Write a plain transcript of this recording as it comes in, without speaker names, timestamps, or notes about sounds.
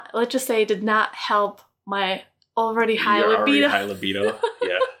let's just say, did not help my already high Your libido. Already high libido.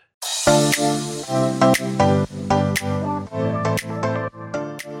 Yeah.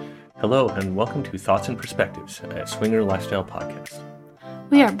 Hello, and welcome to Thoughts and Perspectives, a swinger lifestyle podcast.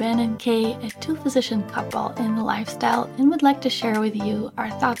 We are Ben and Kae, a two-physician couple in the lifestyle, and would like to share with you our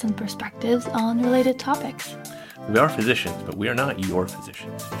thoughts and perspectives on related topics. We are physicians, but we are not your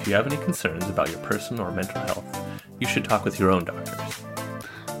physicians. If you have any concerns about your personal or mental health, you should talk with your own doctors.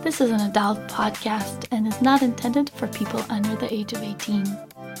 This is an adult podcast and is not intended for people under the age of 18.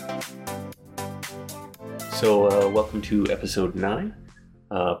 So, welcome to episode 9,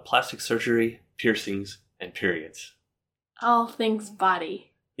 plastic surgery, piercings, and periods. All things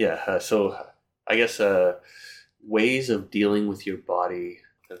body. Yeah, so I guess ways of dealing with your body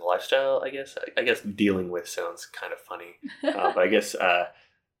in the lifestyle, I guess dealing with sounds kind of funny. But I guess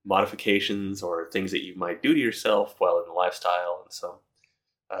modifications or things that you might do to yourself while in the lifestyle, and some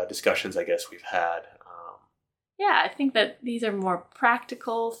discussions I guess we've had. Yeah, I think that these are more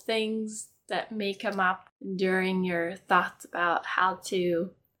practical things that may come up during your thoughts about how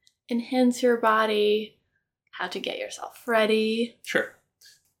to enhance your body, how to get yourself ready. Sure.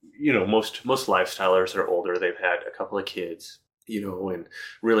 You know, most lifestylers are older. They've had a couple of kids, you know, and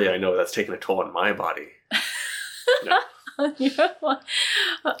really I know that's taken a toll on my body. No.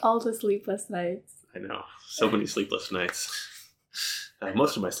 All the sleepless nights. I know. So many sleepless nights.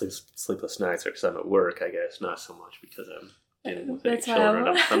 Most of my sleepless nights are because I'm at work, I guess. Not so much because I'm dealing with any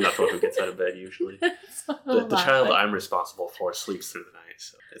children. I'm not the one who gets out of bed usually. The child I'm responsible for sleeps through the night,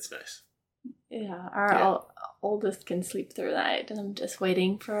 so it's nice. Yeah, our oldest can sleep through the night, and I'm just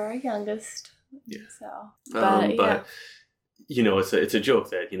waiting for our youngest. Yeah. So, but you know, it's a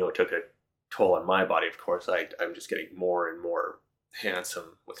joke that, you know, it took a toll on my body. Of course, I'm just getting more and more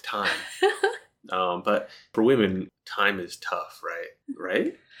handsome with time. But for women, time is tough,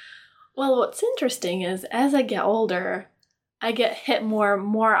 right? Well, what's interesting is as I get older, I get hit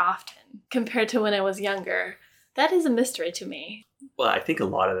more often compared to when I was younger. That is a mystery to me. Well, I think a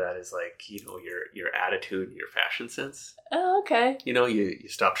lot of that is like, you know, your attitude and your fashion sense. Oh, okay. You know, you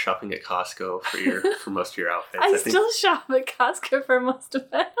stop shopping at Costco for most of your outfits. I still shop at Costco for most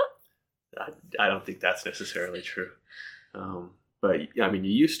of them. I don't think that's necessarily true. But I mean,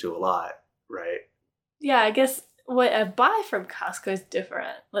 you used to a lot, right? Yeah, I guess what I buy from Costco is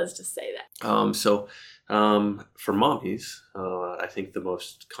different. Let's just say that. So for mommies, I think the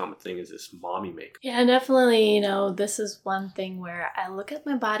most common thing is this mommy makeup. Yeah, definitely. You know, this is one thing where I look at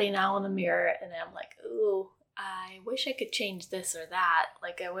my body now in the mirror and I'm like, ooh, I wish I could change this or that.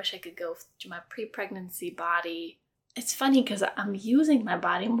 Like, I wish I could go to my pre-pregnancy body. It's funny because I'm using my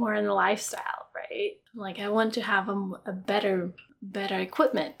body more in the lifestyle, right? Like, I want to have a better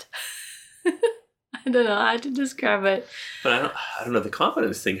equipment. I don't know how to describe it. But I don't know. The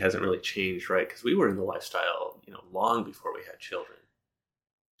confidence thing hasn't really changed, right? Because we were in the lifestyle, you know, long before we had children.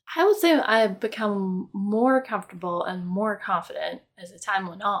 I would say I've become more comfortable and more confident as the time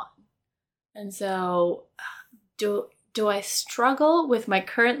went on. And so, do I struggle with my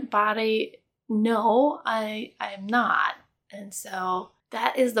current body? No, I'm not. And so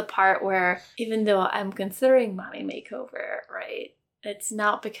that is the part where, even though I'm considering mommy makeover, right? It's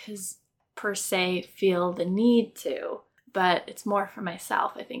not because per se feel the need to, but it's more for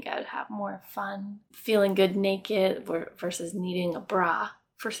myself. I think I would have more fun feeling good naked versus needing a bra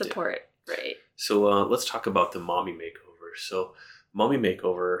for support, right? So let's talk about the mommy makeover. So mommy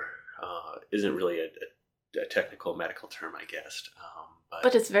makeover isn't really a technical medical term, I guess.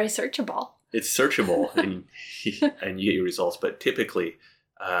 But it's very searchable. It's searchable and you get your results. But typically,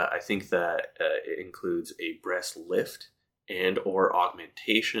 I think that it includes a breast lift and or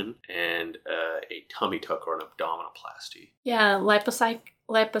augmentation and a tummy tuck or an abdominoplasty. Yeah,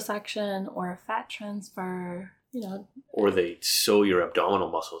 liposuction or a fat transfer, you know. Or they sew your abdominal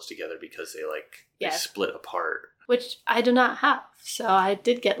muscles together because they split apart. Which I do not have, so I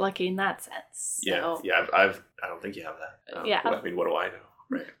did get lucky in that sense. So. Yeah. I don't think you have that. Yeah. I mean, what do I know,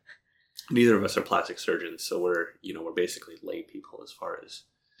 right? Neither of us are plastic surgeons, so we're basically lay people as far as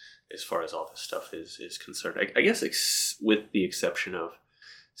all this stuff is concerned. I guess with the exception of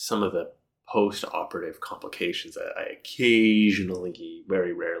some of the post-operative complications that I occasionally,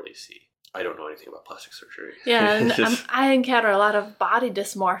 very rarely see. I don't know anything about plastic surgery. Yeah, and I encounter a lot of body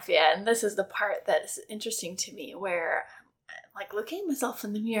dysmorphia, and this is the part that's interesting to me, where I'm like looking at myself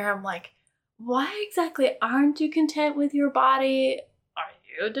in the mirror, I'm like, why exactly aren't you content with your body? Are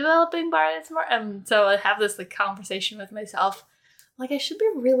you developing body dysmorphia? And so I have this conversation with myself. Like, I should be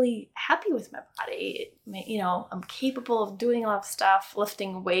really happy with my body. You know, I'm capable of doing a lot of stuff,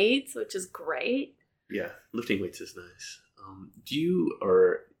 lifting weights, which is great. Yeah, lifting weights is nice. Do you,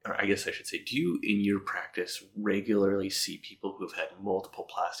 or I guess I should say, do you in your practice regularly see people who have had multiple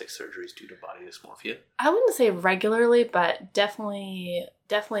plastic surgeries due to body dysmorphia? I wouldn't say regularly, but definitely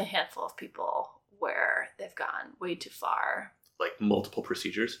a handful of people where they've gone way too far. Like multiple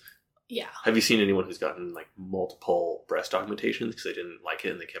procedures? Yeah. Have you seen anyone who's gotten like multiple breast augmentations because they didn't like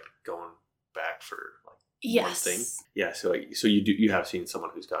it and they kept going back for like one thing? Yeah. So you have seen someone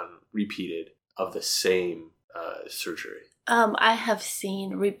who's gotten repeated of the same surgery. I have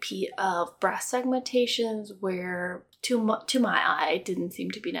seen repeat of breast augmentations where to my eye didn't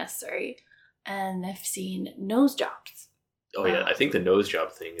seem to be necessary, and I've seen nose jobs. Oh yeah, I think the nose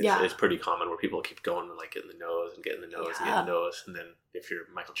job thing is pretty common, where people keep going and like getting the nose and getting the nose and getting the nose, and then if you're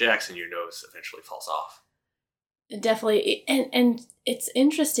Michael Jackson, your nose eventually falls off. Definitely, and it's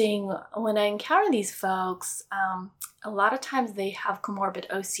interesting when I encounter these folks. A lot of times they have comorbid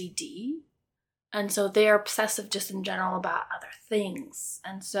OCD, and so they are obsessive just in general about other things,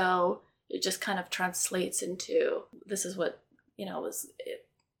 and so it just kind of translates into this is what was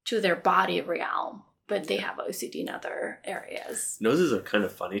to their body realm. But they have OCD in other areas. Noses are kind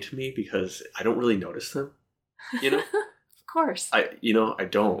of funny to me because I don't really notice them, Of course. I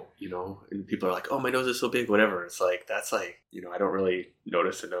don't, and people are like, oh, my nose is so big, whatever. It's like, that's like, I don't really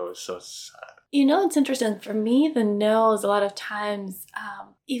notice the nose. So it's... it's interesting. For me, the nose, a lot of times,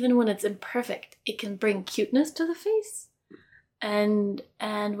 even when it's imperfect, it can bring cuteness to the face. And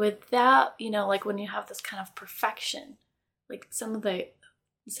with that, like when you have this kind of perfection, like some of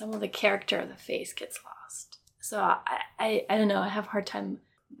the character of the face gets lost. So I don't know. I have a hard time.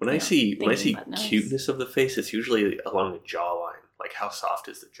 When I see cuteness of the face, it's usually along the jawline. Like how soft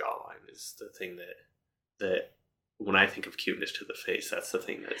is the jawline is the thing that when I think of cuteness to the face, that's the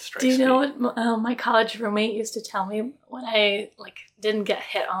thing that strikes me. Do you know what my college roommate used to tell me when I didn't get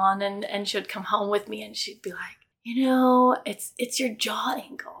hit on and she would come home with me and she'd be like, it's your jaw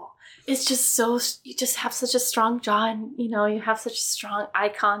angle. It's just you just have such a strong jaw and, you have such strong eye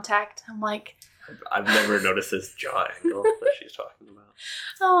contact. I'm like... I've never noticed this jaw angle that she's talking about.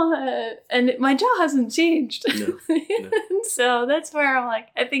 Oh, and my jaw hasn't changed. No. So that's where I'm like,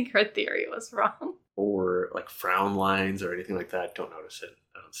 I think her theory was wrong. Or like frown lines or anything like that. Don't notice it.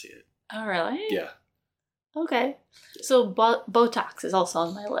 I don't see it. Oh, really? Yeah. Okay. So Botox is also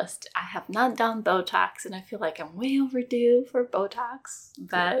on my list. I have not done Botox, and I feel like I'm way overdue for Botox.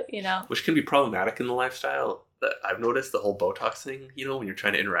 But, Which can be problematic in the lifestyle. That I've noticed the whole Botox thing, when you're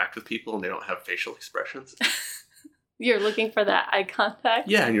trying to interact with people and they don't have facial expressions. You're looking for that eye contact?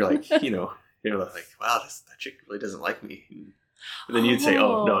 Yeah, and you're like, you're like, wow, that chick really doesn't like me. And then you'd say,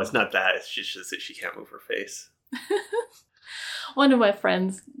 oh, no, it's not that. It's just that she can't move her face. One of my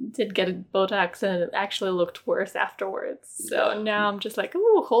friends did get a Botox and it actually looked worse afterwards. So now I'm just like,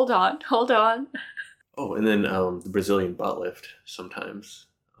 ooh, hold on. Oh, and then the Brazilian butt lift sometimes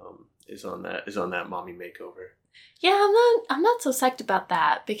is on that mommy makeover. Yeah, I'm not so psyched about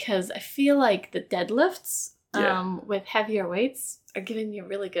that because I feel like the deadlifts with heavier weights are giving me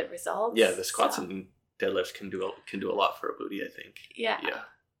really good results. Yeah, the squats and deadlifts can do a lot for a booty, I think. Yeah.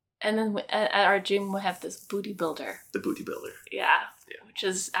 And then at our gym, we have this booty builder. The booty builder. Yeah. Which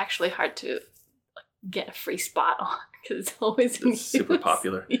is actually hard to get a free spot on because it's always super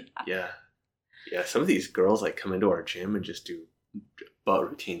popular. Yeah. Some of these girls come into our gym and just do butt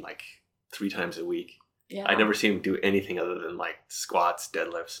routine 3 times a week. Yeah. I never see them do anything other than squats,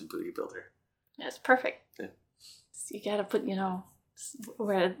 deadlifts, and booty builder. Yeah, it's perfect. Yeah. So you got to put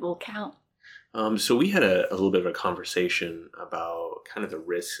where it will count. So we had a little bit of a conversation about kind of the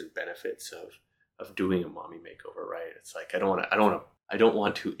risks and benefits of doing a mommy makeover, right? It's like I don't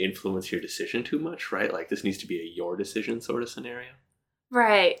want to influence your decision too much, right? Like this needs to be a your decision sort of scenario.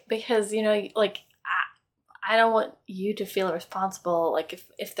 Right, because I don't want you to feel responsible.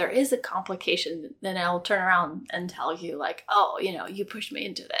 If there is a complication, then I'll turn around and tell you oh, you pushed me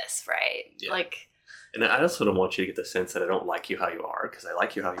into this, right? Yeah. And I also don't want you to get the sense that I don't like you how you are, because I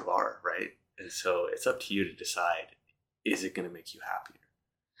like you how you are, right? And so it's up to you to decide, is it going to make you happier?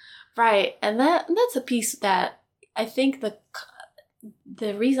 Right. And that's a piece that I think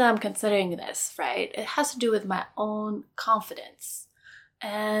the reason I'm considering this, right, it has to do with my own confidence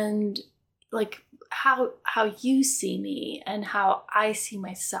and how you see me and how I see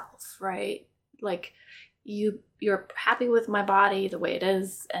myself, right? You're happy with my body the way it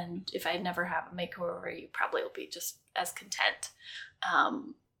is, and if I never have a makeover, you probably will be just as content.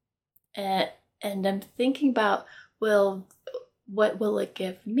 And I'm thinking about, well, what will it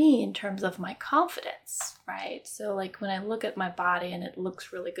give me in terms of my confidence, right? So when I look at my body and it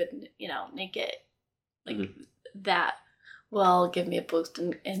looks really good, naked, that will give me a boost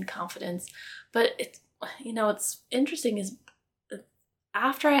in confidence. But it's, what's interesting is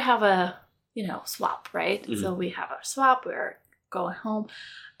after I have a, swap, right? Mhm. So we have our swap, we're going home.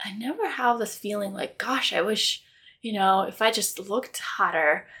 I never have this feeling like, gosh, I wish, if I just looked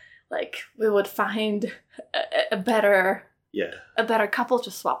hotter, like we would find a better Yeah. a better couple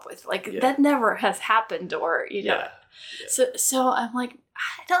to swap with. Like Yeah. that never has happened, or Yeah. So I'm like,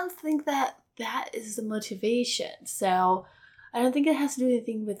 I don't think that is the motivation. So I don't think it has to do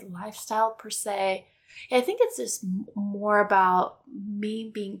anything with lifestyle per se. I think it's just more about me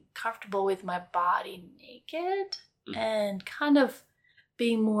being comfortable with my body naked Mhm. and kind of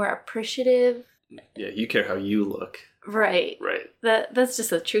being more appreciative. Yeah, you care how you look. Right. Right. That's just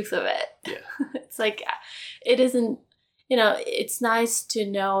the truth of it. Yeah. It's like, it isn't, it's nice to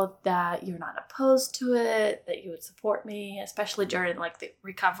know that you're not opposed to it, that you would support me, especially during like the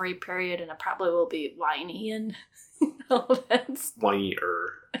recovery period, and I probably will be whiny and all that. Whinier.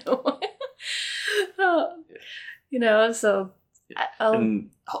 So Yeah.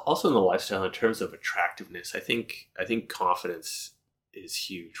 And also in the lifestyle, in terms of attractiveness, I think confidence is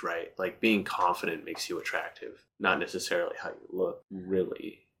huge, right? Like being confident makes you attractive, not necessarily how you look,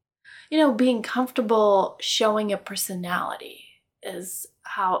 really. being comfortable showing a personality is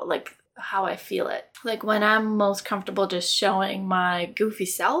how I feel it. Like when I'm most comfortable just showing my goofy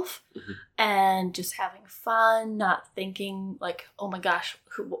self Mhm. and just having fun, not thinking like, oh my gosh,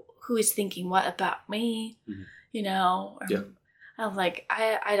 who is thinking what about me? Mhm. Yeah. I'm like,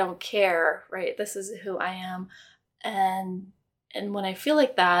 I don't care, right? This is who I am. And when I feel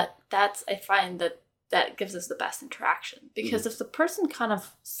like that, I find that gives us the best interaction. Because if the person kind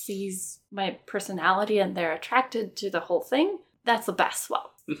of sees my personality and they're attracted to the whole thing, that's the best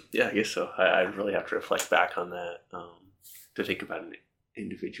swap. Yeah, I guess so. I really have to reflect back on that to think about an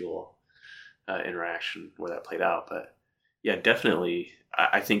individual interaction where that played out. But yeah, definitely,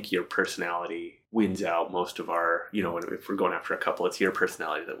 I think your personality wins out most of our, if we're going after a couple, it's your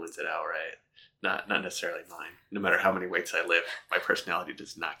personality that wins it out, right? Not necessarily mine. No matter how many weights I lift, my personality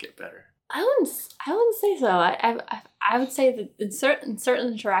does not get better. I wouldn't say so. I would say that in certain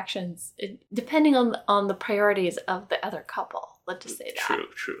interactions, depending on the priorities of the other couple. Let's just say that.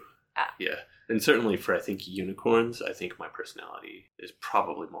 True. Yeah. And certainly for, I think, unicorns, I think my personality is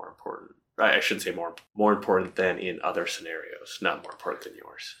probably more important. I shouldn't say more important than in other scenarios, not more important than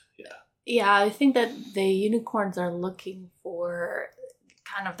yours. Yeah. Yeah, I think that the unicorns are looking for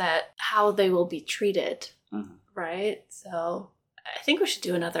kind of that, how they will be treated, right? So I think we should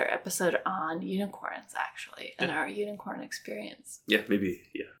do another episode on unicorns, actually, and our unicorn experience. Yeah, maybe.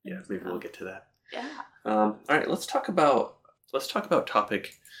 Yeah, maybe we'll get to that. Yeah. All right, let's talk about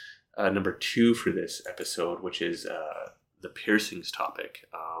topic number 2 for this episode, which is the piercings topic.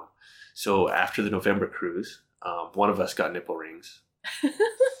 So after the November cruise, one of us got nipple rings.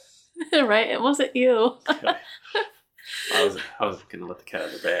 Right, it wasn't you. I was gonna let the cat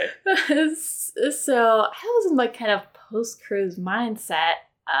out of the bag. So I was in my kind of post-cruise mindset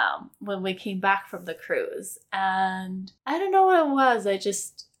when we came back from the cruise, and I don't know what it was. I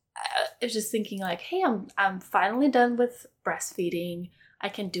was just thinking like, hey, I'm finally done with breastfeeding. I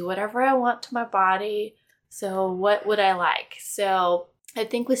can do whatever I want to my body. So what would I like? So I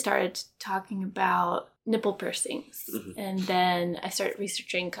think we started talking about nipple piercings, and then I started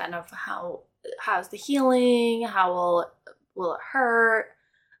researching kind of how's the healing, how will it hurt,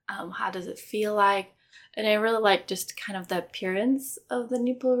 how does it feel like, and I really like just kind of the appearance of the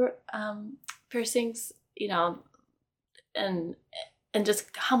nipple piercings, and just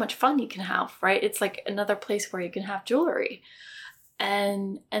how much fun you can have, right? It's like another place where you can have jewelry,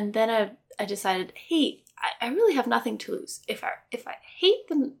 and then I decided, hey, I really have nothing to lose. If I hate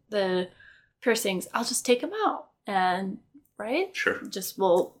the piercings, I'll just take them out, and right, sure, just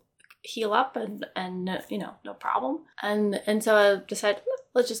will heal up and no problem. And so I decided,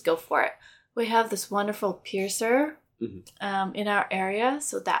 let's just go for it. We have this wonderful piercer in our area,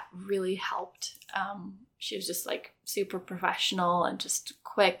 so that really helped. She was just like super professional and just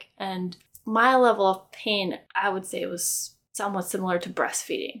quick, and my level of pain, I would say, it was somewhat similar to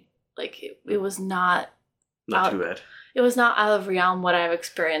breastfeeding. Like it was not too bad. It was not out of realm what I've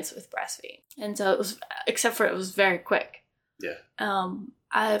experienced with breastfeeding, and so it was, except for it was very quick. Yeah.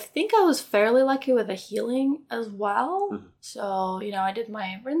 I think I was fairly lucky with the healing as well. So, I did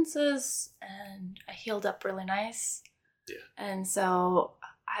my rinses and I healed up really nice. Yeah. And so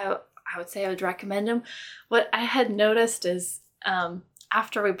I would say I would recommend them. What I had noticed is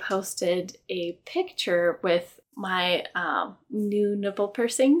after we posted a picture with my new nipple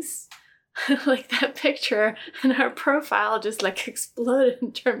piercings, like that picture and our profile just like exploded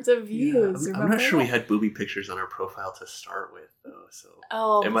in terms of views. I'm not sure we had booby pictures on our profile to start with, though.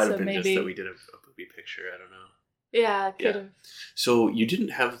 So it might have been maybe just that we did a booby picture. I don't know. Yeah, Yeah. could have. So you didn't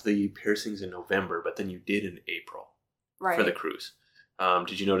have the piercings in November, but then you did in April for the Right. cruise.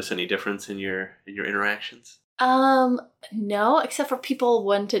 Did you notice any difference in your interactions? No, except for people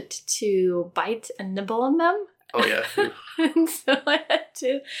wanted to bite and nibble on them. Oh yeah. And so I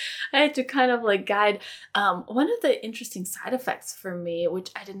had to kind of like guide. One of the interesting side effects for me,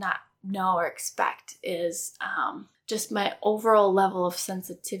 which I did not know or expect, is just my overall level of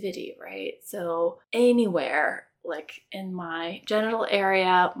sensitivity, right? So anywhere like in my genital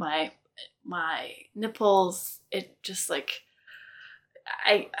area, my nipples, it just like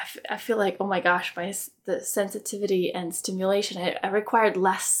I feel like, oh my gosh, the sensitivity and stimulation, I required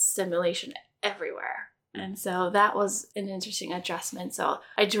less stimulation everywhere. And so that was an interesting adjustment. So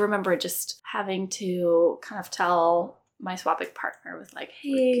I do remember just having to kind of tell my swapping partner with like,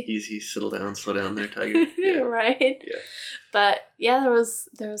 hey. Like, easy, settle down, slow down there, Tiger. Yeah. Right? Yeah. But yeah, there was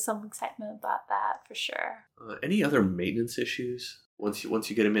some excitement about that for sure. Any other maintenance issues? Once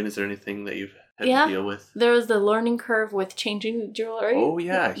you get them in, is there anything that you've had to deal with? There was the learning curve with changing the jewelry. Oh,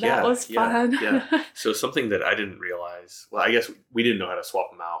 yeah. That was fun. Yeah. So something that I didn't realize, well, I guess we didn't know how to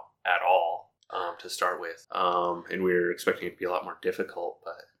swap them out at all to start with. And we were expecting it to be a lot more difficult,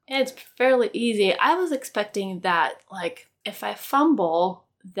 but... It's fairly easy. I was expecting that, like, if I fumble,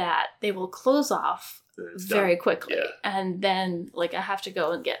 that they will close off very quickly. Yeah. And then, like, I have to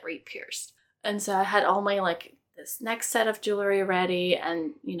go and get re-pierced. And so I had all my, like, this next set of jewelry ready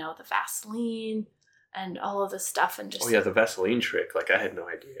and, you know, the Vaseline and all of this stuff. And just... Oh, yeah, the Vaseline trick. Like, I had no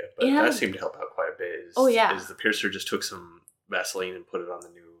idea. But that seemed to help out quite a bit. Is the piercer just took some Vaseline and put it on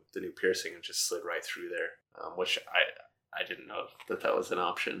the new piercing and just slid right through there, which I didn't know that was an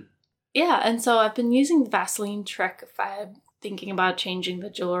option. Yeah, and so I've been using the Vaseline trick if I'm thinking about changing the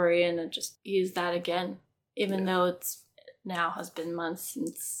jewelry, and I just use that again, even though it's now has been months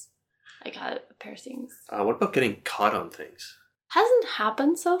since I got piercings. What about getting caught on things? Hasn't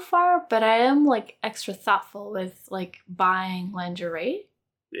happened so far, but I am like extra thoughtful with like buying lingerie.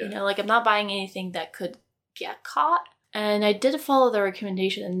 Yeah. You know, like I'm not buying anything that could get caught. And I did follow the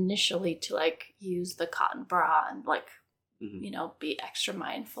recommendation initially to like use the cotton bra and like, you know, be extra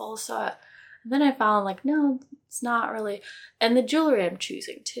mindful. So then I found like, no, it's not really. And the jewelry I'm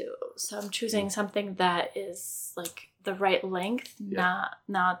choosing too. So I'm choosing something that is like the right length,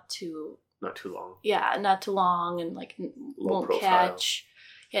 not too long. Yeah, not too long and like won't catch.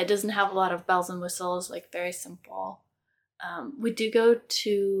 Yeah, it doesn't have a lot of bells and whistles, like very simple. We do go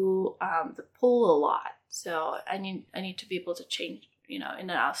to the pool a lot. So I need to be able to change, you know, in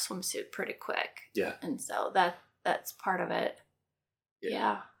and out of swimsuit pretty quick. Yeah. And so that's part of it.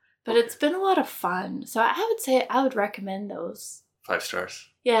 Yeah. But it's been a lot of fun. So I would say I would recommend those. 5 stars.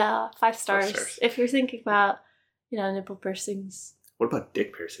 Yeah, 5 stars. 5 stars. If you're thinking about, you know, nipple piercings. What about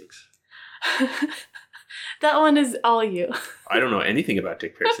dick piercings? That one is all you. I don't know anything about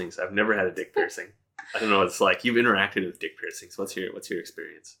dick piercings. I've never had a dick piercing. I don't know what it's like. You've interacted with dick piercings. What's your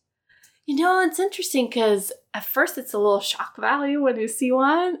experience? You know, it's interesting because at first it's a little shock value when you see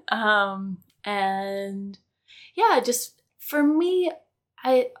one. And yeah, just for me,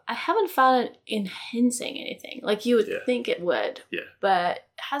 I haven't found it enhancing anything like you would think it would. Yeah. But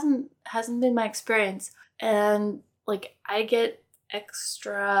it hasn't been my experience. And like I get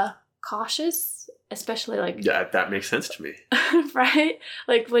extra cautious, especially like... Yeah, that makes sense to me. Right?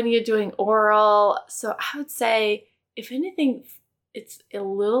 Like when you're doing oral. So I would say, if anything... it's a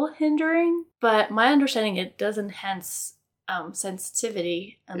little hindering, but my understanding it does enhance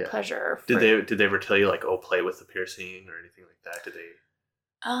sensitivity and pleasure. Did they ever tell you like, oh, play with the piercing or anything like that? Did they?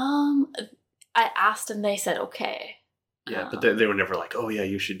 I asked and they said okay. Yeah, but they were never like, oh yeah,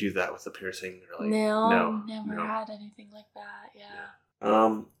 you should do that with the piercing. Or like, never had anything like that.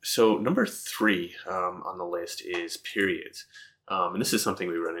 Yeah. So number 3 on the list is periods, and this is something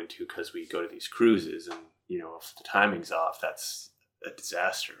we run into because we go to these cruises, and you know if the timing's off, that's a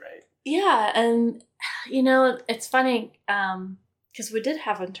disaster, right? Yeah, and you know it's funny because we did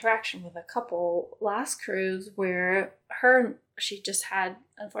have interaction with a couple last cruise where she just had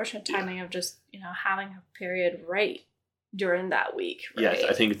unfortunate timing of just, you know, having her period right during that week. Right? Yeah,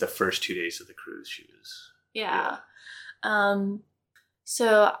 I think the first 2 days of the cruise she was. Yeah.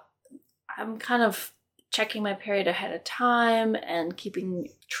 So I'm kind of checking my period ahead of time and keeping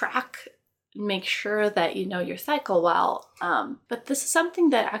track. Make sure that you know your cycle well. But this is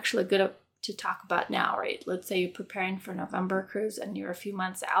something that actually good to talk about now, right? Let's say you're preparing for November cruise and you're a few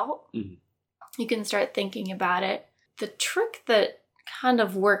months out. Mm-hmm. You can start thinking about it. The trick that kind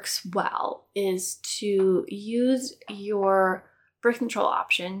of works well is to use your birth control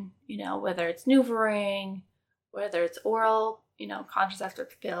option, you know, whether it's NuvaRing, whether it's oral, you know,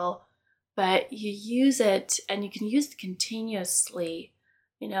 contraceptive pill, but you use it, and you can use it continuously,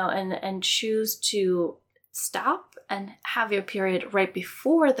 and choose to stop and have your period right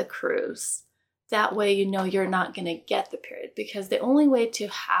before the cruise. That way you're not going to get the period, because the only way to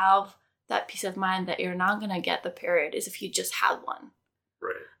have that peace of mind that you're not going to get the period is if you just had one.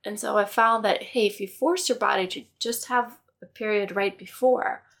 Right. And so I found that, hey, if you force your body to just have a period right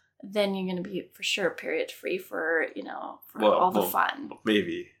before, then you're going to be for sure period free for all the fun.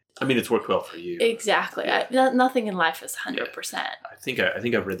 Maybe. I mean, it's worked well for you. Exactly. Yeah. Nothing in life is 100%. Yeah. I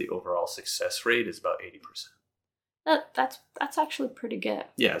think I've read the overall success rate is about 80%. That's actually pretty good.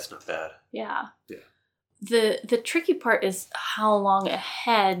 Yeah, it's not bad. Yeah. Yeah. The tricky part is how long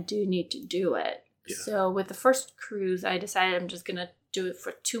ahead do you need to do it? Yeah. So with the first cruise, I decided I'm just going to do it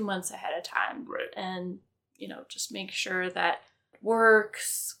for 2 months ahead of time. Right. And, just make sure that it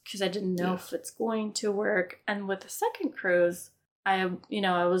works, because I didn't know if it's going to work. And with the second cruise, I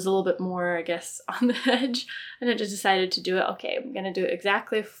was a little bit more, I guess, on the edge, and I just decided to do it. Okay, I'm going to do it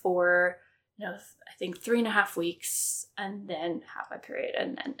exactly for, I think 3.5 weeks, and then have my period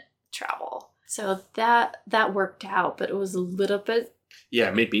and then travel. So that worked out, but it was a little bit. Yeah,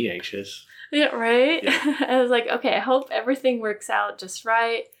 it made me anxious. Yeah, right? Yeah. I was like, okay, I hope everything works out just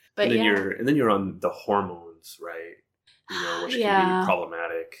right. But and then you're on the hormones, right? Which can be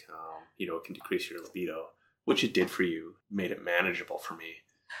problematic. It can decrease your libido, which it did for you. Made it manageable for me.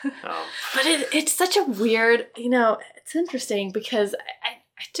 But it's such a weird, it's interesting, because I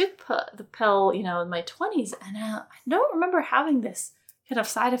took the pill, in my 20s, and I don't remember having this kind of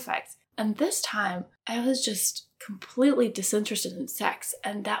side effects. And this time, I was just completely disinterested in sex,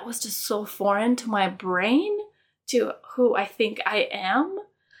 and that was just so foreign to my brain, to who I think I am,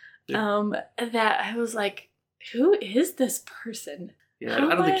 that I was like, who is this person? Yeah, I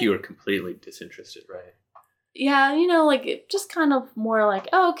don't think you were completely disinterested, right? Yeah, it just kind of more like,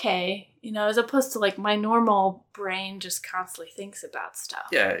 oh, okay, as opposed to like my normal brain just constantly thinks about stuff.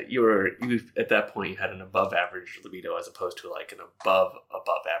 Yeah, you at that point you had an above average libido as opposed to like an above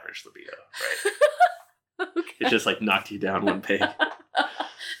average libido, right? Okay. It just like knocked you down one peg. I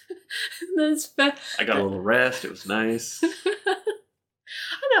got a little rest. It was nice. I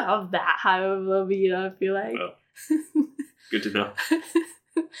don't have that high of a libido, I feel like. Well, good to know.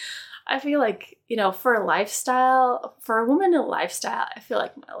 I feel like, for a lifestyle, for a woman in a lifestyle, I feel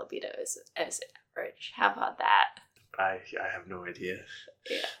like my libido is average. How about that? I have no idea.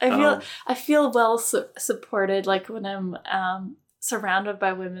 Yeah. I feel well supported, like when I'm surrounded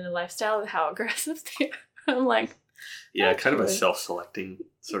by women in a lifestyle and how aggressive they are. I'm like, yeah, kind of a self-selecting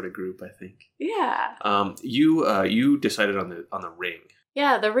sort of group, I think. Yeah. You decided on the ring.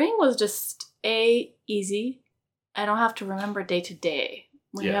 Yeah, the ring was just easy. I don't have to remember day to day.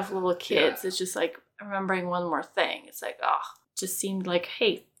 When you have little kids, it's just like remembering one more thing. It's like, it just seemed like,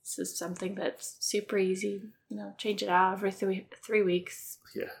 hey, this is something that's super easy. Change it out every 3 weeks.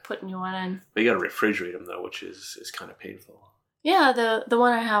 Yeah. Put new one in. But you got to refrigerate them though, which is kind of painful. Yeah, the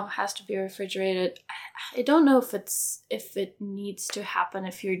one I have has to be refrigerated. I don't know if it needs to happen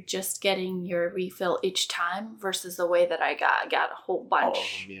if you're just getting your refill each time versus the way that I got a whole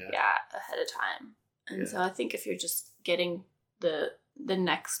bunch ahead of time. And so I think if you're just getting the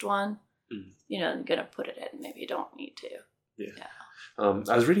next one, you're gonna put it in. Maybe you don't need to. Yeah.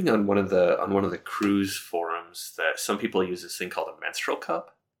 I was reading on one of the cruise forums that some people use this thing called a menstrual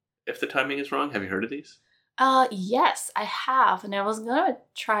cup if the timing is wrong. Have you heard of these? Yes, I have, and I was gonna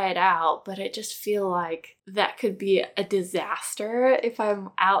try it out, but I just feel like that could be a disaster if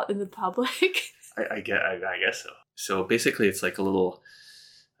I'm out in the public. I guess so. So basically, it's like a little.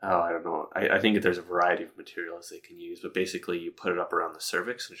 Oh, I don't know. I think there's a variety of materials they can use, but basically you put it up around the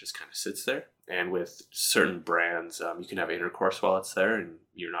cervix and it just kind of sits there. And with certain brands, you can have intercourse while it's there, and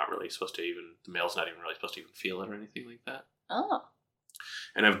you're not really supposed to the male's not even really supposed to even feel it or anything like that. Oh.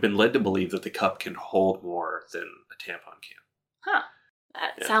 And I've been led to believe that the cup can hold more than a tampon can. Huh.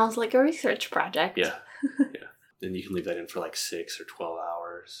 That sounds like a research project. Yeah. Yeah. And you can leave that in for like 6 or 12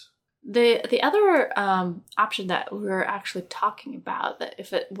 hours. The other option that we were actually talking about, that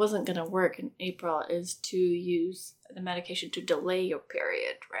if it wasn't going to work in April, is to use the medication to delay your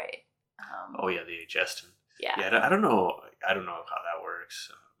period, right? The Agestin. Yeah. Yeah, I don't know how that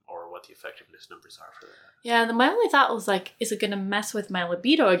works or what the effectiveness numbers are for that. Yeah, my only thought was like, is it going to mess with my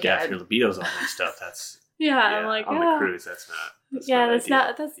libido again? Yeah, if your libido's all messed up, that's... I'm like, on the cruise, that's not...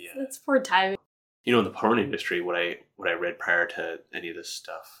 That's poor timing. In the porn industry, what I read prior to any of this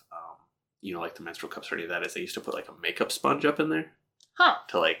stuff, like the menstrual cups or any of that, is they used to put like a makeup sponge up in there. Huh.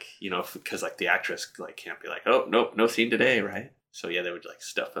 To like, because like the actress like can't be like, oh, nope, no scene today, right? So yeah, they would like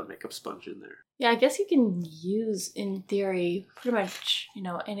stuff a makeup sponge in there. Yeah, I guess you can use, in theory, pretty much,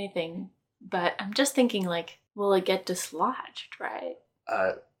 anything But I'm just thinking, like, will it get dislodged, right?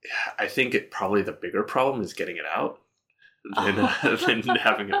 I think probably the bigger problem is getting it out than, Oh. than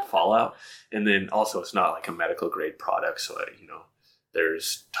having it fall out. And then also it's not like a medical grade product. So,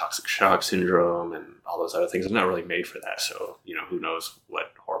 there's toxic shock syndrome and all those other things. I'm not really made for that. So, who knows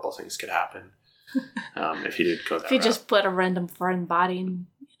what horrible things could happen if you did go that If you route. just put a random foreign body in,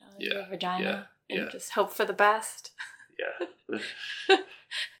 your vagina and yeah. just hope for the best. Yeah.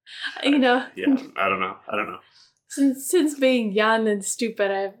 Yeah, I don't know. Since being young and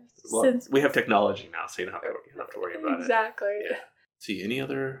stupid, we have technology now, so you don't have to worry about exactly. it. Yeah. See, any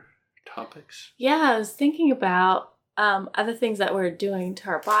other topics? Yeah, I was thinking about other things that we're doing to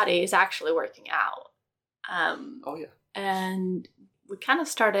our body is actually working out. Oh yeah. And we kind of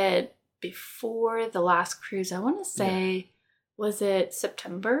started before the last cruise. I want to say, was it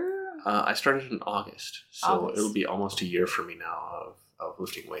September? I started in August, so August. It'll be almost a year for me now of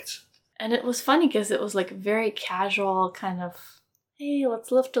lifting weights. And it was funny because it was like very casual kind of, hey,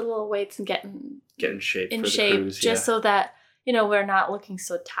 let's lift a little weights and get in shape in for shape, the cruise, just so that, we're not looking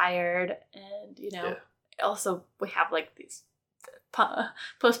so tired. And, also we have like these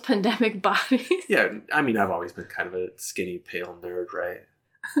post-pandemic bodies. Yeah, I mean, I've always been kind of a skinny, pale nerd, right?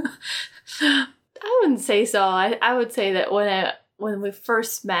 I wouldn't say so. I would say that when we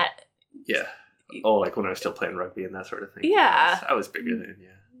first met. Yeah. Oh, like when I was still playing rugby and that sort of thing. Yeah. I was bigger then,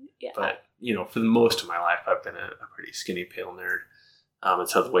 Yeah. But, for the most of my life, I've been a pretty skinny, pale nerd. And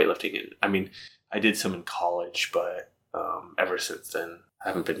so the weightlifting, I did some in college, but ever since then, I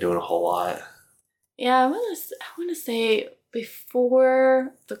haven't been doing a whole lot. Yeah, I want to say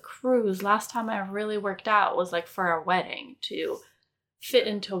before the cruise, last time I really worked out was like for a wedding to fit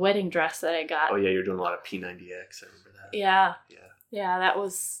into a wedding dress that I got. Oh yeah, you're doing a lot of P90X. I remember that. Yeah. Yeah. Yeah, that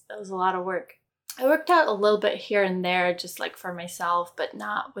was a lot of work. I worked out a little bit here and there, just like for myself, but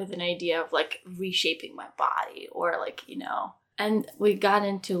not with an idea of like reshaping my body or like, And we got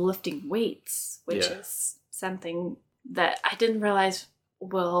into lifting weights, which is something that I didn't realize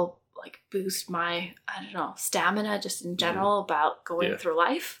will like boost my, stamina just in general about going through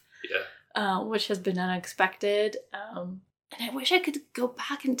life. Yeah. Which has been unexpected. And I wish I could go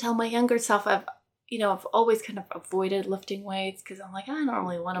back and tell my younger self I've always kind of avoided lifting weights because I'm like, I don't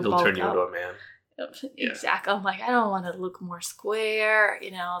really want to bulk up. It'll turn you into a man. Exactly. I'm like, I don't want to look more square,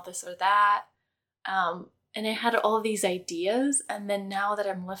 this or that. And I had all these ideas. And then now that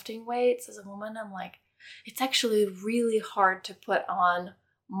I'm lifting weights as a woman, I'm like, it's actually really hard to put on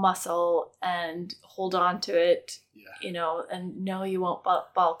muscle and hold on to it, and no, you won't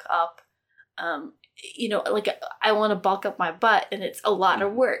bulk up. Like I want to bulk up my butt and it's a lot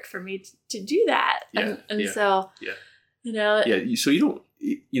of work for me to do that. So, so you don't,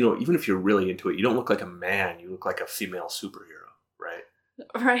 even if you're really into it, you don't look like a man, you look like a female superhero, right?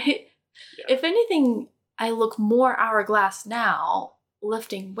 Right. Yeah. If anything, I look more hourglass now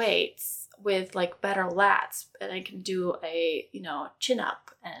lifting weights with like better lats, and I can do a, chin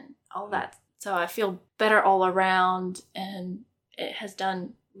up and all that. So I feel better all around, and it has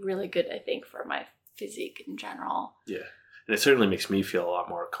done really good, I think, for my physique in general. Yeah. And it certainly makes me feel a lot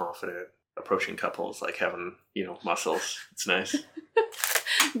more confident approaching couples, like having, muscles. It's nice.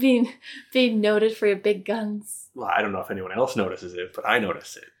 being noted for your big guns. Well, I don't know if anyone else notices it, but I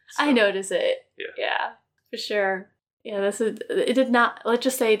notice it. So. I notice it. Yeah, for sure. Yeah, it did not, let's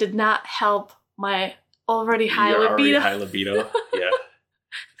just say it did not help my already high libido. Yeah.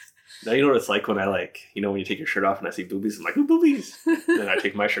 Now you know what it's like when I when you take your shirt off and I see boobies, I'm like, ooh, boobies. Then I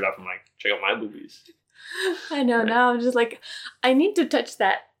take my shirt off and I'm like, check out my boobies. I know, right. Now I'm just like, I need to touch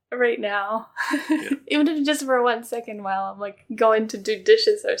that right now. Yeah. Even if just for 1 second while I'm like going to do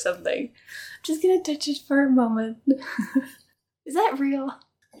dishes or something. I'm just going to touch it for a moment. Is that real?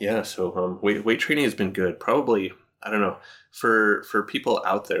 Yeah, so weight training has been good. Probably, I don't know, for people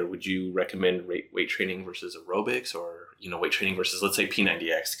out there, would you recommend weight training versus aerobics, or weight training versus, let's say,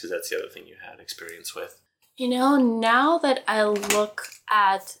 P90X, because that's the other thing you had experience with? Now that I look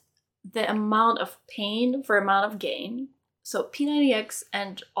at the amount of pain for amount of gain, so P90X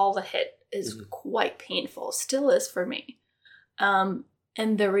and all the HIIT is quite painful, still is for me. And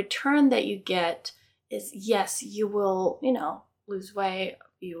the return that you get is, yes, you will, lose weight,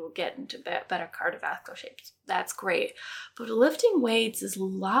 you will get into better cardiovascular shapes. That's great. But lifting weights is a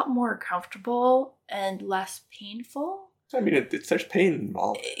lot more comfortable and less painful. I mean, there's pain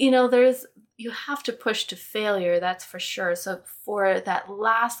involved. You have to push to failure, that's for sure. So for that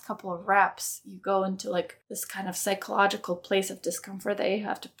last couple of reps, you go into like this kind of psychological place of discomfort that you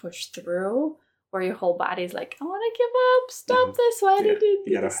have to push through, where your whole body's like, I want to give up. Stop this. Why did you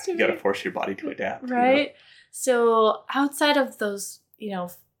do this to me? You got to force your body to adapt. Right? So outside of those,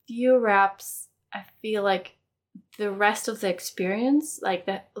 few reps, I feel like the rest of the experience, like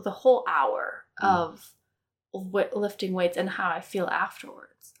the whole hour of lifting weights and how I feel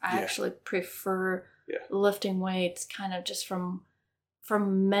afterwards, I actually prefer lifting weights kind of just from a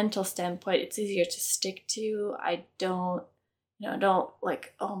mental standpoint. It's easier to stick to. I don't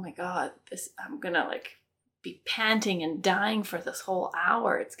like, oh my God, I'm gonna like be panting and dying for this whole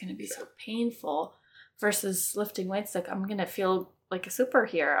hour. It's gonna be so painful. Versus lifting weights, like I'm gonna feel like a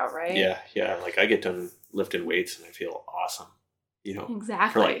superhero, right? Yeah. Like I get done lifting weights and I feel awesome.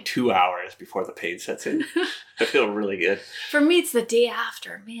 Exactly. For like 2 hours before the pain sets in. I feel really good. For me, it's the day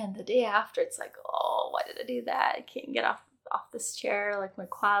after. Man, the day after, it's like, oh, why did I do that? I can't get off this chair. Like my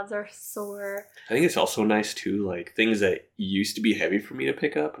quads are sore. I think it's also nice too, like things that used to be heavy for me to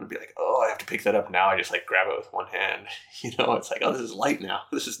pick up, and I'd be like, oh, I have to pick that up now. I just like grab it with one hand. It's like, oh, this is light now.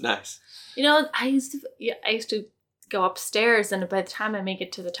 This is nice. I used to go upstairs, and by the time I make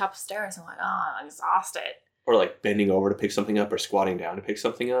it to the top of the stairs, I'm like, oh, I'm exhausted. Or like bending over to pick something up or squatting down to pick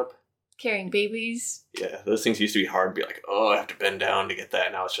something up. Carrying babies. Yeah, those things used to be hard. Be like, oh, I have to bend down to get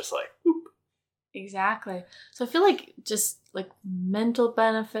that. Now it's just like, whoop. Exactly. So I feel like just like mental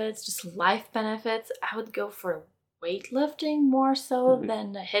benefits, just life benefits, I would go for weightlifting more so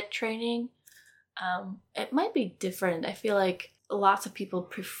than HIIT training. It might be different. I feel like lots of people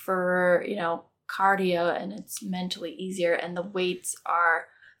prefer, cardio, and it's mentally easier. And the weights are,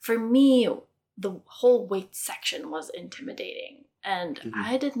 for me, the whole weight section was intimidating, and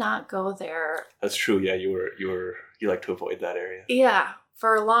I did not go there. That's true. Yeah, you like to avoid that area. Yeah,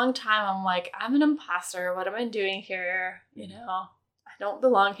 for a long time, I'm like, I'm an imposter. What am I doing here? I don't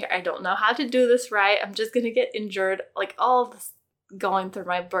belong here. I don't know how to do this right. I'm just gonna get injured. Like all of this going through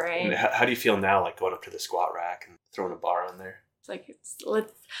my brain. How do you feel now? Like going up to the squat rack and throwing a bar on there? It's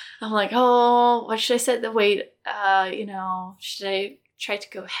like I'm like, oh, what should I set the weight? Should I try to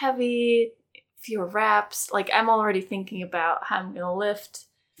go heavy? Fewer reps. Like I'm already thinking about how I'm gonna lift.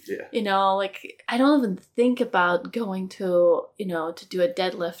 Yeah. Like I don't even think about going to to do a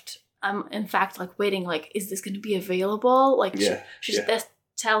deadlift. I'm in fact like waiting. Like, is this gonna be available? Like, should I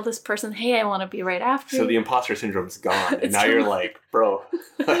tell this person, hey, I want to be right after? So the imposter syndrome's gone, and now you're like, bro,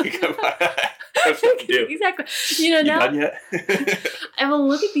 like I have stuff to do. Exactly. You now done yet? I will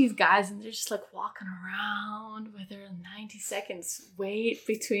look at these guys, and they're just like walking around with their 90 seconds wait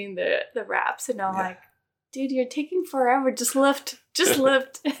between the reps, and I'm like, dude, you're taking forever. Just lift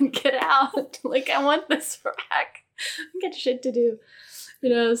and get out. Like, I want this rack. I got shit to do.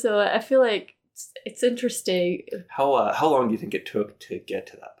 So I feel like it's interesting. How long do you think it took to get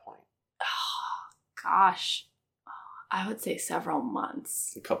to that point? Oh, gosh. I would say several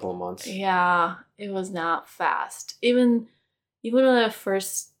months. A couple of months. Yeah, it was not fast. Even when I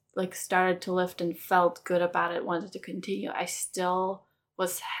first started to lift and felt good about it, wanted to continue, I still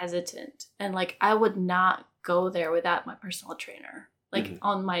was hesitant. And I would not go there without my personal trainer.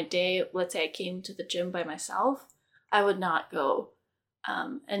 On my day, let's say I came to the gym by myself, I would not go.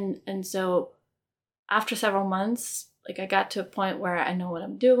 And so after several months, I got to a point where I know what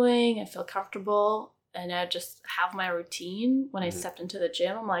I'm doing, I feel comfortable, and I just have my routine when I stepped into the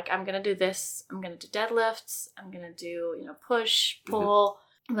gym. I'm like, I'm going to do this. I'm going to do deadlifts. I'm going to do, push, pull.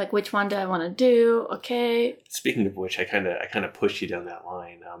 I'm like, which one do I want to do? Okay. Speaking of which, I kind of pushed you down that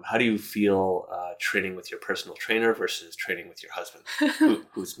line. How do you feel training with your personal trainer versus training with your husband?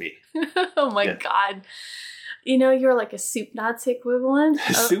 Who's me? Oh my God. You're like a soup Nazi equivalent.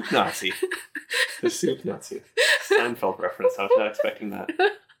 Soup Nazi. The soup Nazi. Seinfeld reference. I was not expecting that.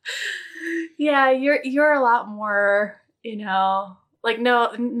 Yeah, you're a lot more, no,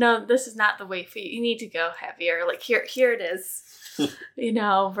 this is not the way for you. You need to go heavier. Here it is.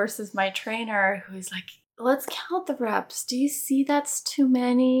 Versus my trainer who's like, let's count the reps. Do you see that's too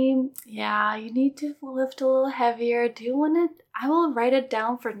many? Yeah, you need to lift a little heavier. Do you want it? I will write it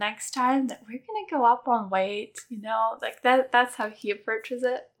down for next time that we're going to go up on weight, that's how he approaches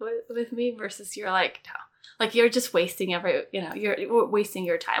it with me versus you're like, no, you're just wasting you're wasting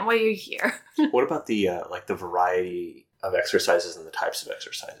your time. Why are you here? What about the variety of exercises and the types of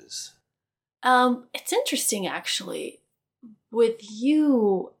exercises? It's interesting actually. With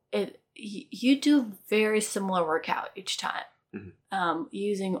you, you do very similar workout each time,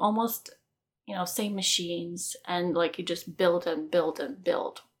 using almost same machines, and you just build and build and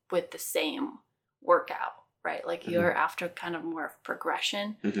build with the same workout, right? You're after kind of more of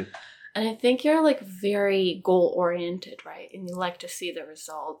progression, and I think you're very goal oriented, right? And you like to see the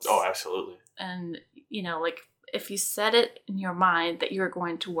results. Oh, absolutely. And if you set it in your mind that you're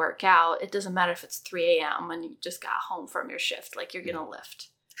going to work out, it doesn't matter if it's 3 a.m. and you just got home from your shift, you're going to lift.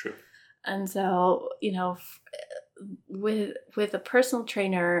 True. And so, with a personal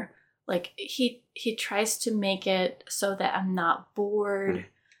trainer, like he tries to make it so that I'm not bored.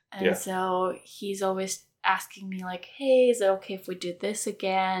 And so he's always asking me like, hey, is it okay if we do this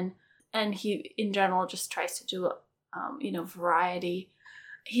again? And he in general just tries to do variety.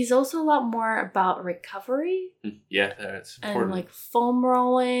 He's also a lot more about recovery. Yeah, that's important. And like foam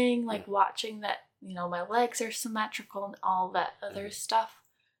rolling, like watching that, my legs are symmetrical and all that other stuff.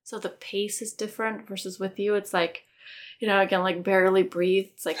 So the pace is different versus with you. It's like, again, like barely breathe.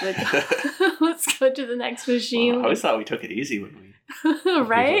 It's like, let's go to the next machine. Wow, I always thought we took it easy when we...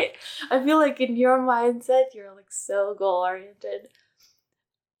 Right? I feel like in your mindset, you're like so goal-oriented.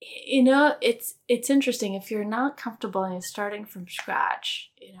 It's interesting. If you're not comfortable and you're starting from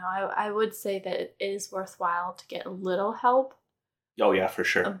scratch, I would say that it is worthwhile to get a little help. Oh, yeah, for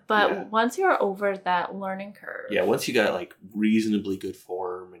sure. But once you're over that learning curve. Yeah, once you got like reasonably good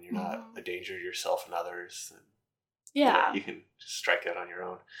form and you're not a danger to yourself and others, then you can just strike out on your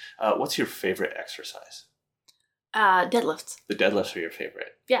own. What's your favorite exercise? Deadlifts. The deadlifts are your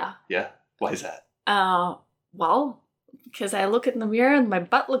favorite? Yeah. Yeah? Why is that? Well, because I look in the mirror and my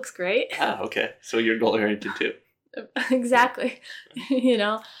butt looks great. Ah, okay. So you're goal-oriented too. Exactly.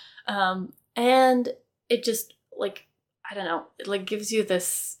 And it just like, I don't know, it like gives you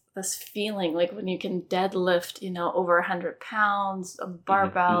this feeling like when you can deadlift, over 100 pounds on the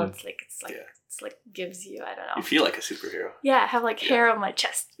barbell, it's like gives you, I don't know. You feel like a superhero. Yeah, I have like hair on my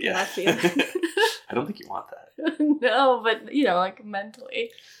chest. Yeah. That feeling. I don't think you want that. No, but like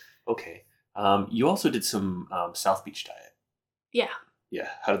mentally. Okay. You also did some South Beach diet. Yeah. Yeah.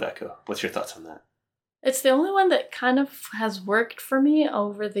 How did that go? What's your thoughts on that? It's the only one that kind of has worked for me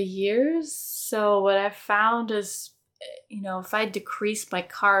over the years. So what I've found is, if I decrease my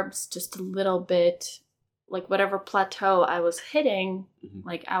carbs just a little bit, like whatever plateau I was hitting,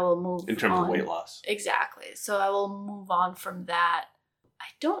 like I will move in terms on. of weight loss. Exactly. So I will move on from that. I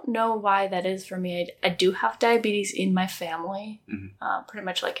don't know why that is for me. I do have diabetes in my family, pretty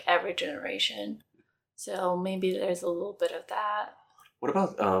much like every generation. So maybe there's a little bit of that. What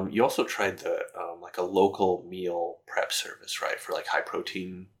about, you also tried the, like a local meal prep service, right? For like high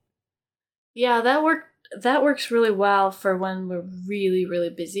protein. Yeah, that works really well for when we're really, really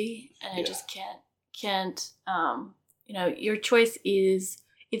busy and I just can't, your choice is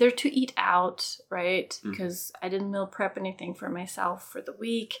either to eat out, right? Because I didn't meal prep anything for myself for the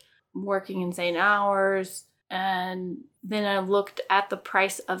week. I'm working insane hours. And then I looked at the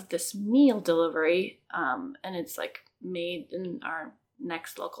price of this meal delivery, and it's like made in our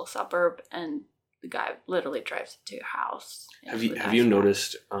next local suburb, and the guy literally drives it to your house. Have you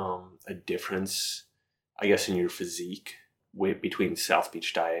noticed a difference, I guess, in your physique between South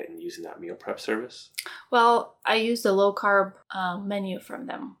Beach diet and using that meal prep service? Well, I used a low carb menu from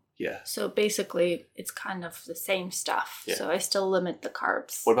them. Yeah. So basically, it's kind of the same stuff. Yeah. So I still limit the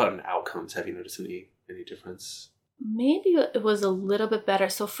carbs. What about in outcomes? Have you noticed any difference? Maybe it was a little bit better.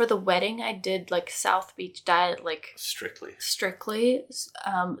 So for the wedding, I did like South Beach diet, like strictly.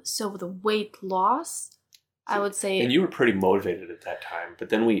 So the weight loss, I would say. And you were pretty motivated at that time, but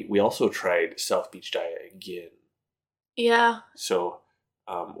then we also tried South Beach diet again. Yeah. So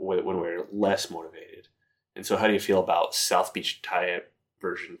when we were less motivated. And so how do you feel about South Beach diet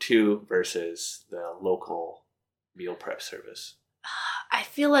version 2 versus the local meal prep service? I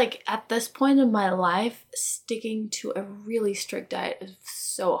feel like at this point in my life, sticking to a really strict diet is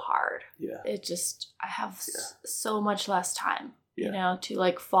so hard. Yeah. I have so much less time, to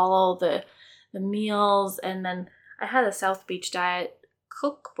like follow the meals. And then I had a South Beach diet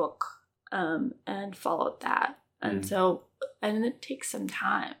cookbook and followed that. And and it takes some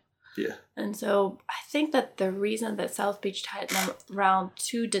time. Yeah. And so I think that the reason that South Beach diet round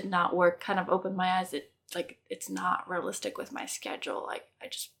 2 did not work kind of opened my eyes. It's not realistic with my schedule. Like, I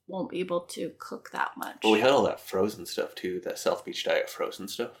just won't be able to cook that much. Well, we had all that frozen stuff too, that South Beach diet frozen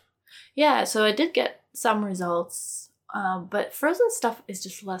stuff. Yeah, so I did get some results, but frozen stuff is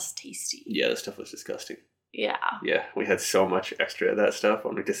just less tasty. Yeah, the stuff was disgusting. Yeah. Yeah, we had so much extra of that stuff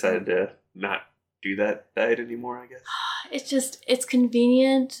when we decided to not do that diet anymore, I guess. It's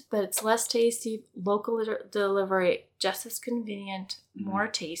convenient, but it's less tasty. Local delivery, just as convenient, more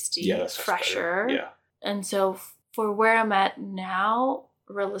tasty, fresher. Yeah. And so for where I'm at now,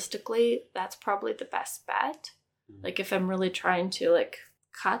 realistically, that's probably the best bet. Like if I'm really trying to like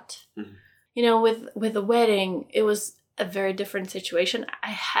cut, with the wedding, it was a very different situation. I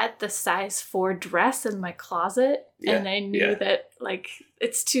had the size 4 dress in my closet, and I knew that like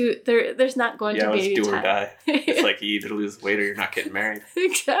it's too there's not going to be any time. Yeah, it was do or die. It's like you either lose weight or you're not getting married.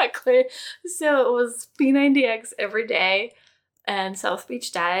 Exactly. So it was P90X every day and South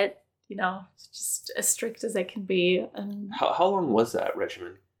Beach diet, just as strict as I can be. And How long was that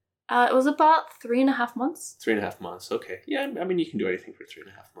regimen? it was about 3.5 months. 3.5 months. Okay. Yeah, I mean, you can do anything for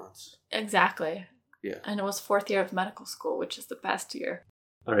 3.5 months. Exactly. Yeah. And it was 4th year of medical school, which is the best year.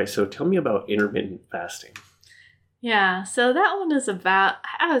 All right. So tell me about intermittent fasting. Yeah. So that one is about,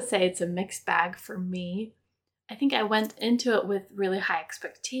 I would say it's a mixed bag for me. I think I went into it with really high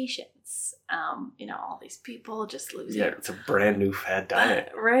expectations. All these people just losing. Yeah, it's a brand new fad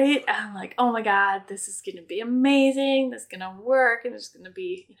diet. Right? I'm like, oh my God, this is going to be amazing. This is going to work. And it's going to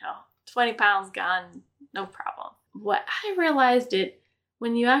be, 20 pounds gone, no problem. What I realized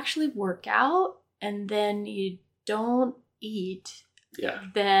when you actually work out and then you don't eat. Yeah,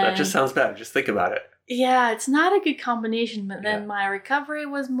 then that just sounds bad. Just think about it. Yeah, it's not a good combination. But then my recovery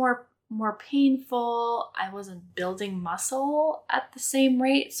was more painful. I wasn't building muscle at the same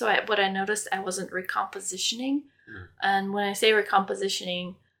rate. So what I noticed, I wasn't recompositioning. And when I say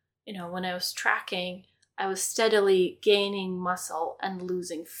recompositioning, when I was tracking, I was steadily gaining muscle and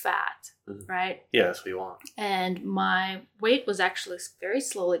losing fat, right? Yeah, that's what you want. And my weight was actually very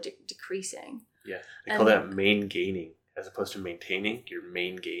slowly decreasing. Yeah, they call that main gaining as opposed to maintaining. You're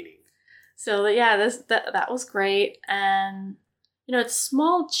main gaining. So yeah, that was great. And it's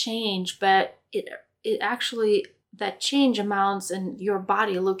small change, but it actually, that change amounts in your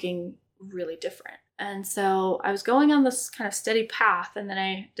body looking really different. And so I was going on this kind of steady path, and then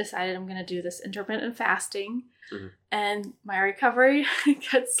I decided I'm going to do this intermittent fasting. And my recovery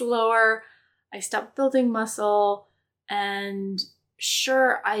got slower. I stopped building muscle, and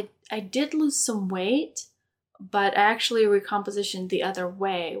sure, I did lose some weight, but I actually recompositioned the other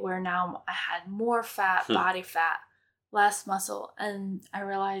way, where now I had more fat, body fat, less muscle. And I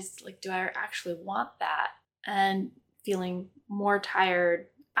realized, do I actually want that? And feeling more tired.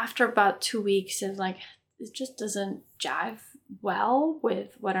 After about 2 weeks, it just doesn't jive well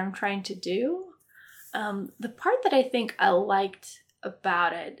with what I'm trying to do. The part that I think I liked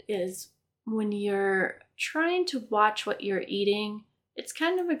about it is when you're trying to watch what you're eating, it's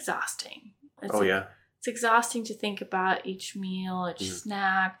kind of exhausting. It's exhausting to think about each meal, each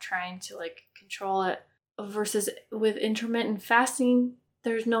snack, trying to control it. Versus with intermittent fasting,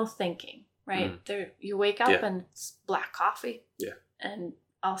 there's no thinking, right? You wake up and it's black coffee. Yeah. And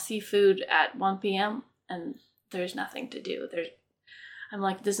I'll see food at 1 p.m. and there's nothing to do. I'm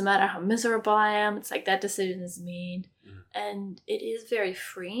like, it doesn't matter how miserable I am. It's like that decision is made. And it is very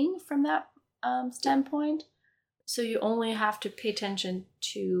freeing from that standpoint. So you only have to pay attention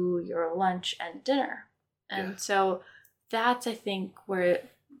to your lunch and dinner. And so that's, I think, where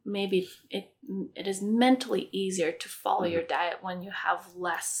maybe it is mentally easier to follow your diet when you have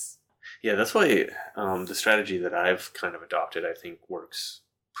less. Yeah, that's why the strategy that I've kind of adopted, I think, works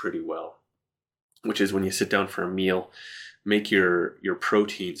pretty well, which is when you sit down for a meal, make your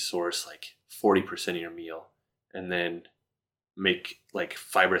protein source 40% of your meal, and then make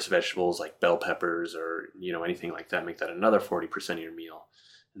fibrous vegetables like bell peppers or anything like that, make that another 40% of your meal,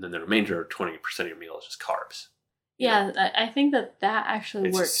 and then the remainder 20% of your meal is just carbs. Yeah, I think that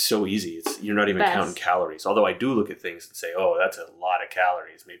actually works. It's so easy. You're not even counting calories. Although I do look at things and say, "Oh, that's a lot of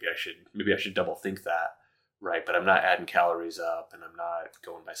calories. Maybe I should double think that." Right, but I'm not adding calories up, and I'm not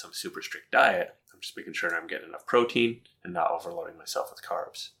going by some super strict diet. I'm just making sure I'm getting enough protein and not overloading myself with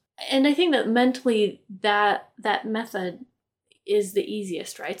carbs. And I think that mentally, that method is the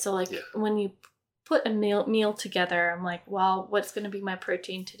easiest, right? So when you put a meal together, I'm like, well, what's going to be my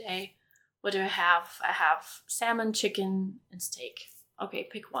protein today? What do I have? I have salmon, chicken, and steak. Okay,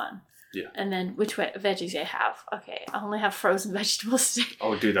 pick one. Yeah. And then which veggies I have? Okay, I only have frozen vegetables today.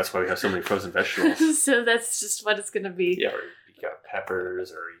 Oh, dude, that's why we have so many frozen vegetables. So that's just what it's going to be. Yeah, or you got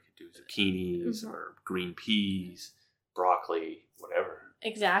peppers, or you could do zucchinis, or green peas, broccoli, whatever.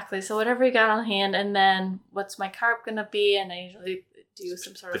 Exactly. So whatever you got on hand, and then what's my carb going to be? And I usually do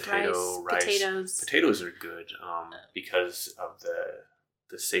some sort of rice. Potatoes. Potatoes are good because of the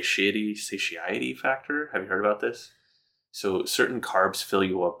satiety factor. Have you heard about this? So certain carbs fill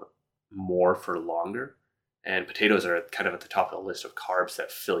you up more for longer, and potatoes are kind of at the top of the list of carbs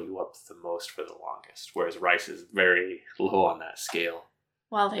that fill you up the most for the longest, whereas rice is very low on that scale.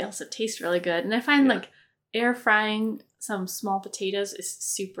 Well, they also taste really good, and I find air frying some small potatoes is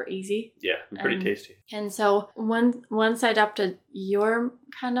super easy. Yeah, pretty tasty. And so once I adopted your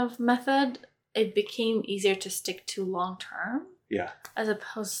kind of method, it became easier to stick to long term. Yeah. As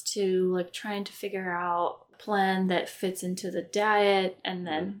opposed to trying to figure out a plan that fits into the diet, and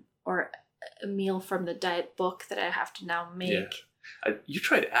then or a meal from the diet book that I have to now make. Yeah. You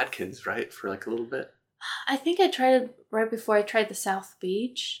tried Atkins, right, for a little bit? I think I tried it right before I tried the South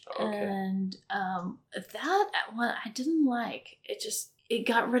Beach. Okay. And that one I didn't like. it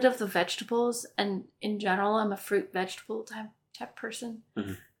got rid of the vegetables, and in general, I'm a fruit vegetable type person,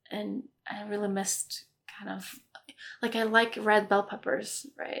 and I really missed kind of like I like red bell peppers,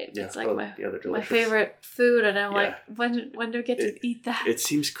 right? Yeah, it's like my favorite food, and I'm like, when do I get to eat that? It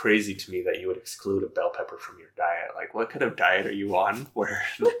seems crazy to me that you would exclude a bell pepper from your diet. Like, what kind of diet are you on where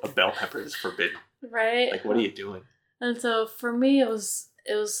a bell pepper is forbidden? Right? Like, what are you doing? And so for me, it was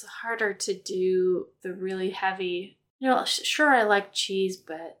harder to do the really heavy. You know, sure, I like cheese,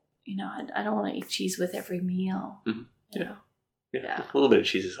 but you know, I don't want to eat cheese with every meal. Mm-hmm. You know? Yeah, a little bit of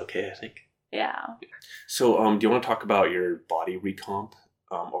cheese is okay, I think. Yeah. So, do you want to talk about your body recomp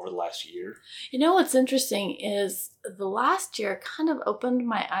over the last year? You know, what's interesting is the last year kind of opened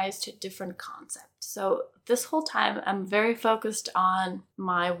my eyes to different concepts. So this whole time, I'm very focused on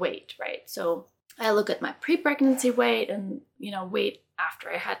my weight, right? So I look at my pre-pregnancy weight and, you know, weight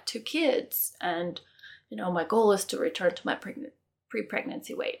after I had 2 kids. And, you know, my goal is to return to my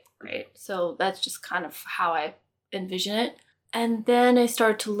pre-pregnancy weight, right? So that's just kind of how I envision it. And then I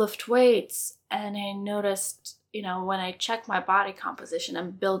started to lift weights, and I noticed, you know, when I check my body composition,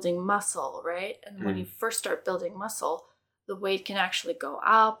 I'm building muscle, right? And when you first start building muscle, the weight can actually go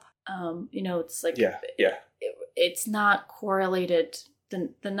up. You know, it's like, it's not correlated.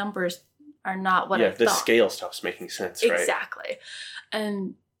 The numbers are not what I thought. Yeah, the scale stops making sense, right? Exactly.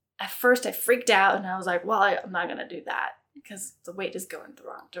 And at first I freaked out, and I was like, well, I'm not going to do that because the weight is going the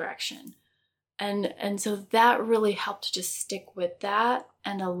wrong direction. And so that really helped to just stick with that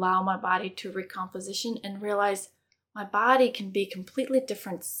and allow my body to recomposition and realize my body can be completely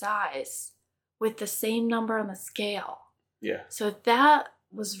different size with the same number on the scale. Yeah. So that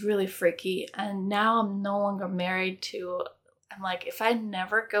was really freaky. And now I'm no longer married to, I'm like, if I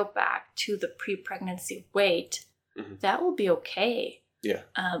never go back to the pre-pregnancy weight, that will be okay. Yeah.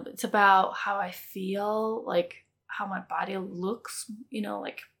 It's about how I feel, like how my body looks, you know,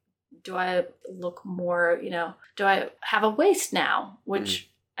 like, do I look more, you know, do I have a waist now,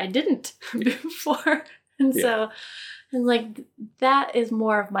 which I didn't before. And so, and like, that is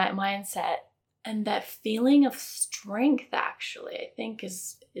more of my mindset. And that feeling of strength, actually, I think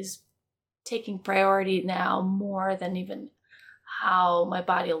is taking priority now more than even how my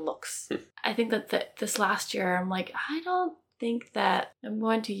body looks. I think that this last year, I'm like, I don't think that I'm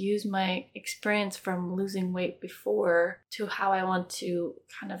going to use my experience from losing weight before to how I want to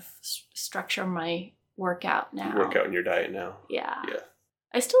kind of structure my workout now. Workout in your diet now. Yeah.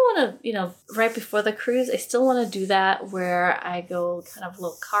 I still want to, you know, right before the cruise, I still want to do that where I go kind of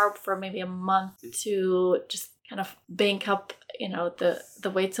low carb for maybe a month to just kind of bank up, you know,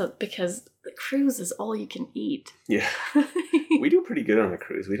 the weight, so because the cruise is all you can eat. Yeah. We do pretty good on a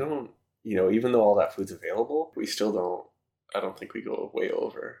cruise. We don't, you know, even though all that food's available, we still don't. I don't think we go way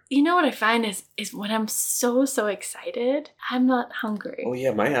over. You know what I find is when I'm so excited, I'm not hungry. Oh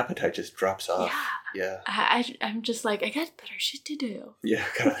yeah, my appetite just drops off. Yeah. I'm just like, I got better shit to do. Yeah,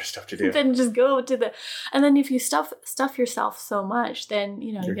 got other stuff to do. Then just go to and then if you stuff yourself so much, then,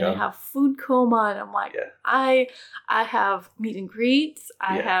 you know, you're going to have food coma. And I'm like, I have meet and greets.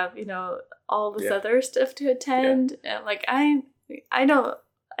 I have, you know, all this other stuff to attend. And like, I don't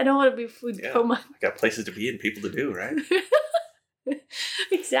want to be food coma. I got places to be and people to do, right?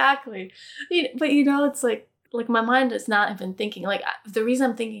 Exactly. But, you know, it's like my mind is not even thinking. Like, the reason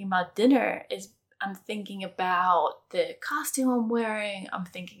I'm thinking about dinner is I'm thinking about the costume I'm wearing. I'm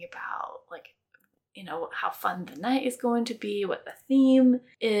thinking about, like, you know, how fun the night is going to be, what the theme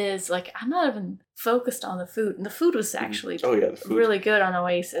is. Like, I'm not even focused on the food. And the food was actually the food. Really good on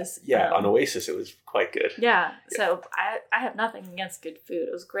Oasis. Yeah, on Oasis it was quite good. Yeah. So I have nothing against good food.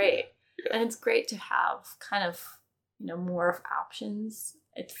 It was great. Yeah. And it's great to have kind of, you know, more of options.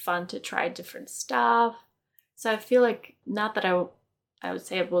 It's fun to try different stuff. So I feel like, not that I would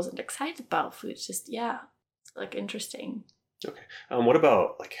say I wasn't excited about food. It's just, it's like interesting. Okay. What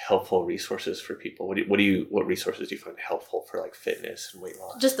about like helpful resources for people? What resources do you find helpful for like fitness and weight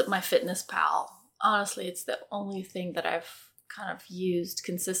loss? Just my Fitness Pal. Honestly, it's the only thing that I've kind of used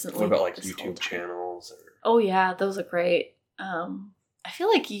consistently. What about like YouTube channels? Oh yeah, those are great. I feel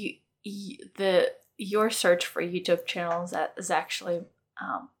like your search for YouTube channels is actually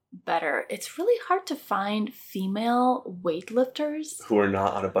better. It's really hard to find female weightlifters who are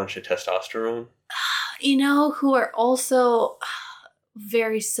not on a bunch of testosterone. You know, who are also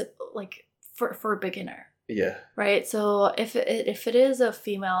very like for a beginner. Yeah. Right. So if it is a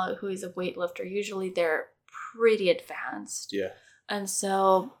female who is a weightlifter, usually they're pretty advanced. Yeah. And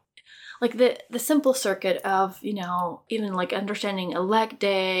so, like the simple circuit of, you know, even like understanding a leg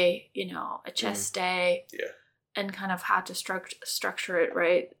day, you know, a chest day. Yeah. And kind of how to structure it,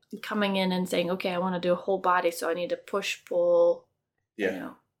 right? Coming in and saying, okay, I want to do a whole body, so I need to push, pull,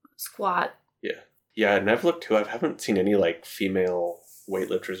 squat. Yeah, and I've looked too. I haven't seen any like female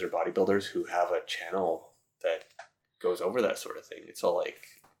weightlifters or bodybuilders who have a channel that goes over that sort of thing. It's all like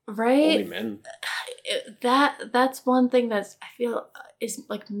only men. That's one thing that I feel is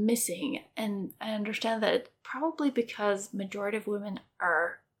like missing, and I understand that it's probably because majority of women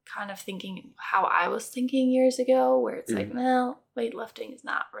are kind of thinking how I was thinking years ago, where it's like, well, weightlifting is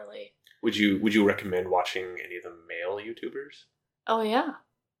not really. Would you recommend watching any of the male YouTubers? Oh yeah.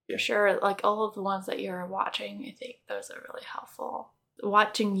 For sure. Like all of the ones that you're watching, I think those are really helpful.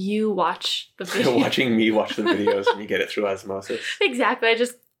 Watching you watch the videos. Watching me watch the videos and you get it through osmosis. Exactly. I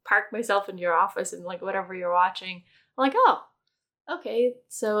just park myself in your office and like whatever you're watching. I'm like, oh, okay.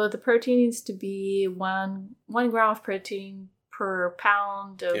 So the protein needs to be 1 gram of protein per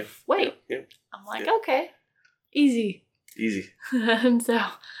pound of weight. Yeah. I'm like, okay, easy. And so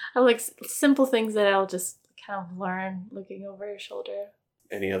I like simple things that I'll just kind of learn looking over your shoulder.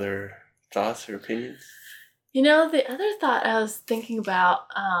 Any other thoughts or opinions? The other thought I was thinking about,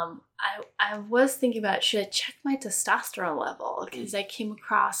 I was thinking about, should I check my testosterone level? Because I came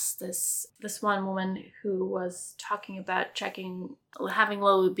across this one woman who was talking about having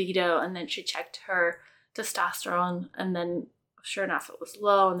low libido, and then she checked her testosterone, and then sure enough it was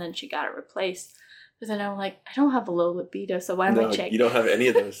low, and then she got it replaced. But then I'm like, I don't have a low libido, so why am I checking? You don't have any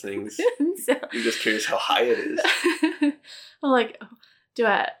of those things. So, you're just curious how high it is. I'm like, do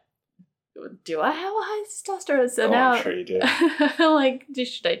I have a high testosterone? So now I'm sure you do. I'm like,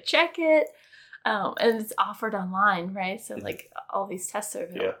 should I check it? And it's offered online, right? So like all these tests are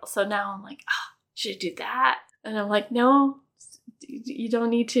available. Yeah. So now I'm like, should I do that? And I'm like, no, you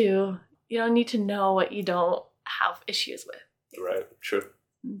don't need to. You don't need to know what you don't have issues with. Right. True.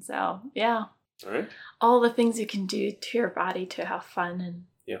 And so yeah. All right. All the things you can do to your body to have fun and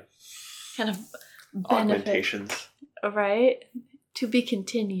kind of benefit. Augmentations. Right? To be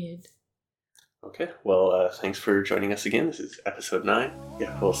continued. Okay. Well, thanks for joining us again. This is episode 9.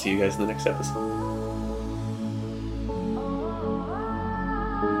 Yeah, we'll see you guys in the next episode.